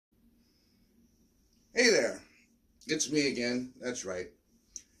It's me again, that's right.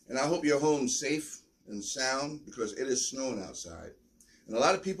 And I hope you're home safe and sound because it is snowing outside. And a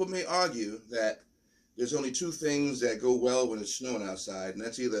lot of people may argue that there's only two things that go well when it's snowing outside, and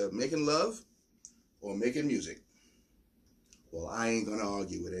that's either making love or making music. Well, I ain't gonna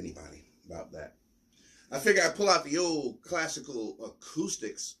argue with anybody about that. I figure I'd pull out the old classical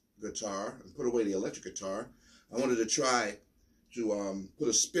acoustics guitar and put away the electric guitar. I wanted to try to put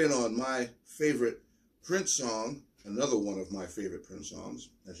a spin on my favorite Prince song, another one of my favorite Prince songs.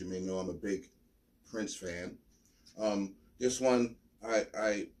 As you may know, I'm a big Prince fan. This one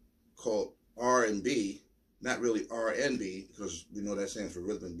I call R&B, not really R&B, because we know that stands for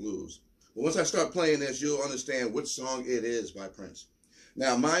rhythm and blues. But once I start playing this, you'll understand which song it is by Prince.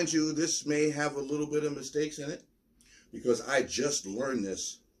 Now, mind you, this may have a little bit of mistakes in it, because I just learned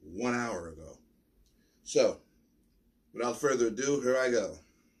this 1 hour ago. So, without further ado, here I go.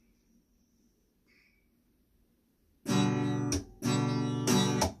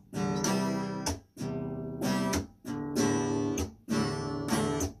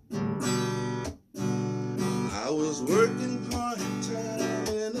 I was working part-time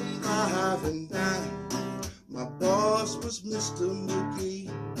in a private dime. My boss was Mr. McGee.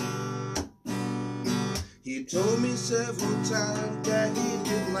 He told me several times that he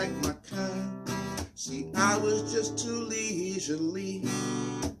didn't like my kind. See, I was just too leisurely.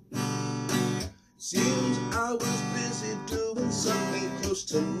 Seems I was busy doing something close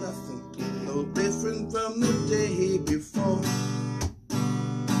to nothing, no different from the day before.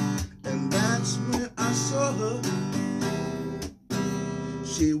 And that's when I saw her.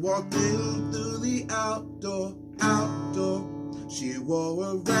 She walked in through the outdoor. She wore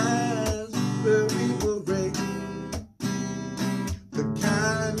a raspberry beret, the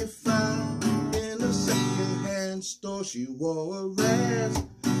kind you find in a second-hand store. She wore a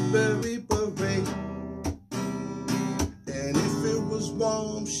raspberry beret, and if it was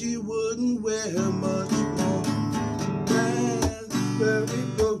warm, she wouldn't wear much more. Raspberry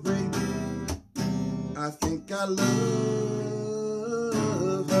beret, I think I love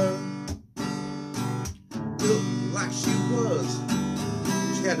her. Looked like she was.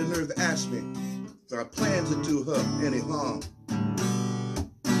 She had the nerve to ask me if I planned to do her any harm.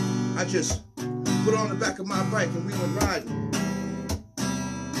 I just put on the back of my bike and we went riding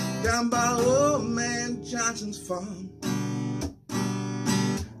down by old man Johnson's farm.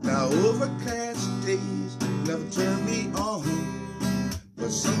 Now overcast days never turned me on,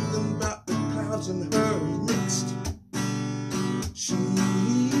 but something about the clouds and her mixed. She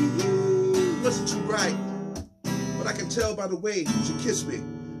wasn't too bright, but I can tell by the way she kissed me,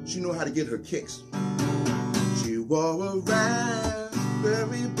 she knew how to get her kicks. She wore a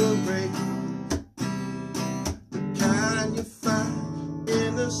raspberry beret, the kind you find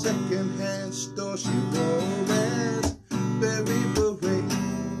in a second-hand store. She wore a raspberry beret,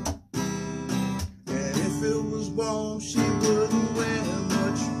 and if it was warm, she wouldn't wear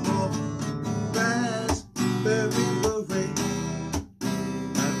much more. Raspberry beret,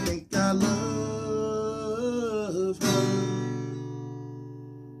 I think I love her.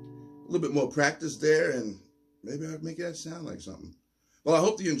 A little bit more practice there, and maybe I'd make that sound like something. Well, I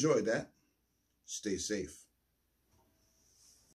hope you enjoyed that. Stay safe.